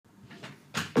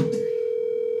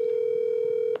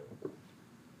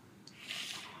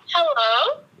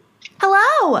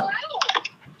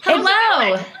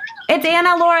It's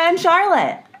Anna, Laura, and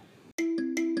Charlotte.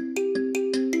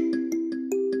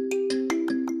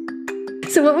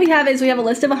 So what we have is we have a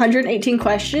list of 118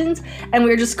 questions, and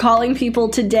we're just calling people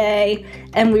today,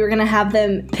 and we were going to have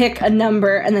them pick a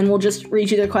number, and then we'll just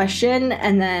read you the question,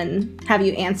 and then have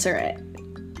you answer it.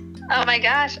 Oh my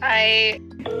gosh,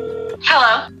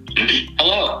 Hello.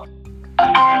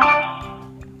 Hello.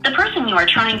 The person you are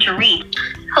trying to reach.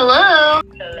 Hello.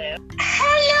 Hello.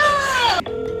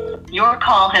 Your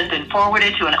call has been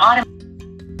forwarded to an auto.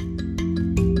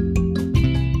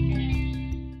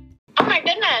 Oh my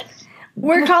goodness.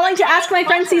 We're calling to ask my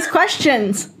friends these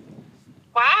questions.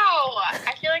 Wow.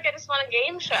 I feel like I just won a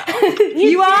game show.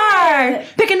 You are!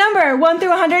 Pick a number, 1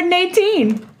 through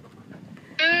 118.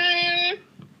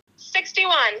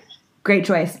 61. Great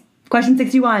choice. Question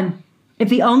 61. If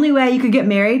the only way you could get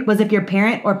married was if your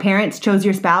parent or parents chose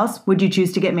your spouse, would you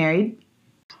choose to get married?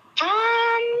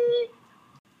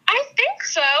 I think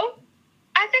so.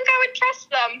 I think I would trust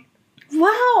them.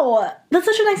 Wow, that's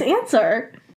such a nice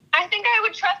answer. I think I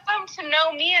would trust them to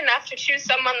know me enough to choose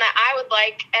someone that I would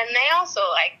like and they also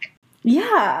like.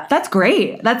 Yeah. That's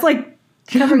great. That's like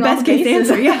Covering all best the case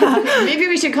bases. answer. Yeah. Maybe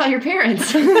we should call your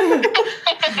parents. And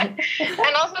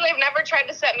also they've never tried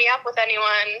to set me up with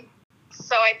anyone.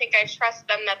 So I think I trust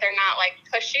them that they're not like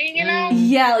pushy, you know?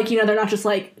 Yeah, like, they're not just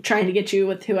like trying to get you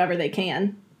with whoever they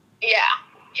can. Yeah.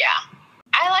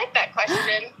 I like that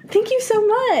question. Thank you so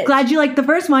much. Glad you liked the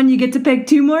first one. You get to pick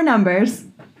 2 more numbers.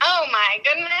 Oh my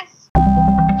goodness.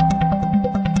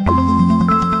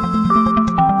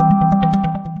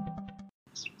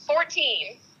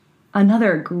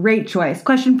 Another great choice.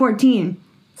 Question 14.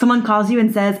 Someone calls you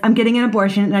and says, I'm getting an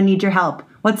abortion and I need your help.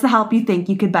 What's the help you think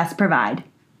you could best provide?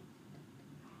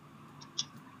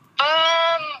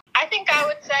 I think I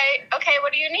would say, okay,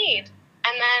 what do you need?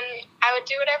 And then I would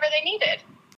do whatever they needed.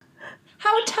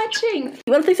 How touching.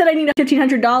 What if they said I need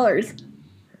 $1,500?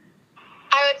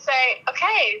 I would say,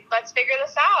 okay, let's figure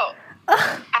this out.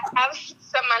 I have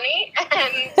some money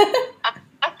and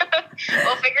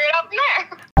we'll figure it out from there.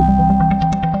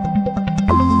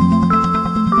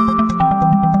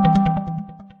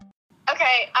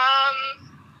 Okay,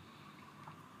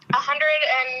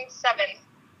 107.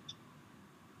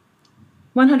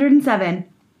 107.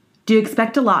 Do you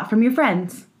expect a lot from your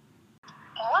friends?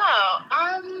 Oh,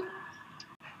 I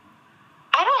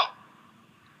don't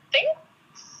think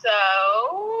so,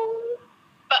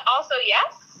 but also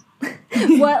yes.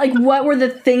 What were the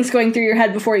things going through your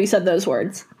head before you said those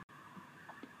words?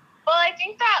 Well, I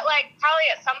think that, probably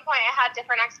at some point I had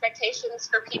different expectations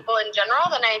for people in general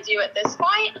than I do at this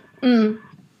point.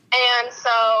 And so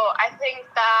I think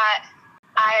that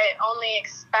I only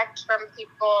expect from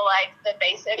people, the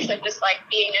basics of just,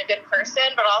 being a good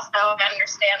person, but also I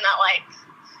understand that,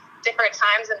 different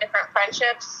times and different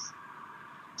friendships,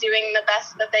 doing the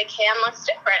best that they can looks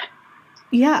different.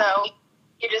 Yeah. So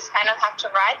you just kind of have to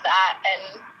ride that.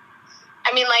 And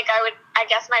I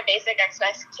guess my basic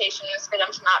expectation is for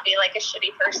them to not be a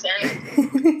shitty person.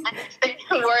 And if they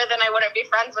were, then I wouldn't be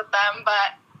friends with them,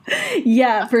 but.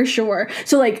 Yeah, for sure.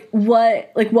 So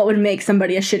what would make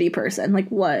somebody a shitty person?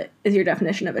 What is your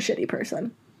definition of a shitty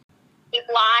person?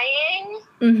 Lying.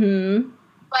 Mm-hmm.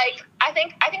 I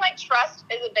think trust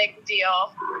is a big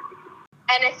deal.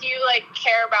 And if you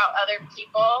care about other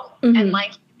people and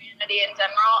humanity in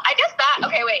general, I guess that,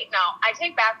 okay, wait, no, I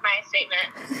take back my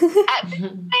statement. At this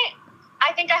point,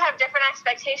 I think I have different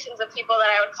expectations of people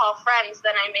that I would call friends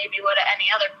than I maybe would at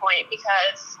any other point,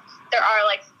 because there are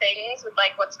things with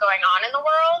what's going on in the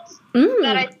world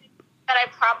that I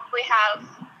probably have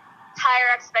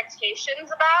higher expectations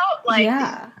about.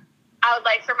 Yeah. I would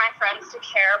like for my friends to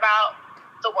care about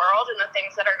the world and the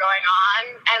things that are going on.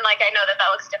 And I know that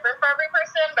looks different for every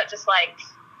person, but just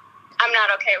I'm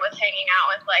not okay with hanging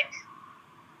out with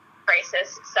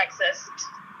racist, sexist,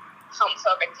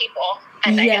 homophobic people.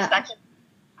 And I guess that's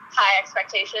high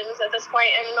expectations at this point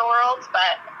in the world,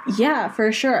 but yeah,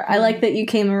 for sure. I like that you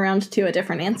came around to a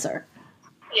different answer.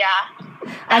 Yeah.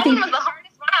 That one was the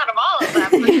hardest one out of all of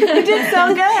them. You did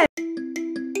so good.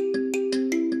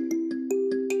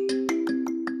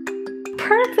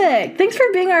 Perfect. Thanks for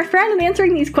being our friend and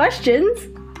answering these questions.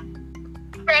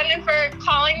 Brandon, for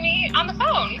calling me on the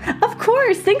phone. Of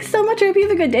course. Thanks so much. I hope you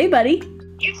have a good day, buddy.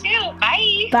 You too.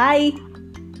 Bye. Bye.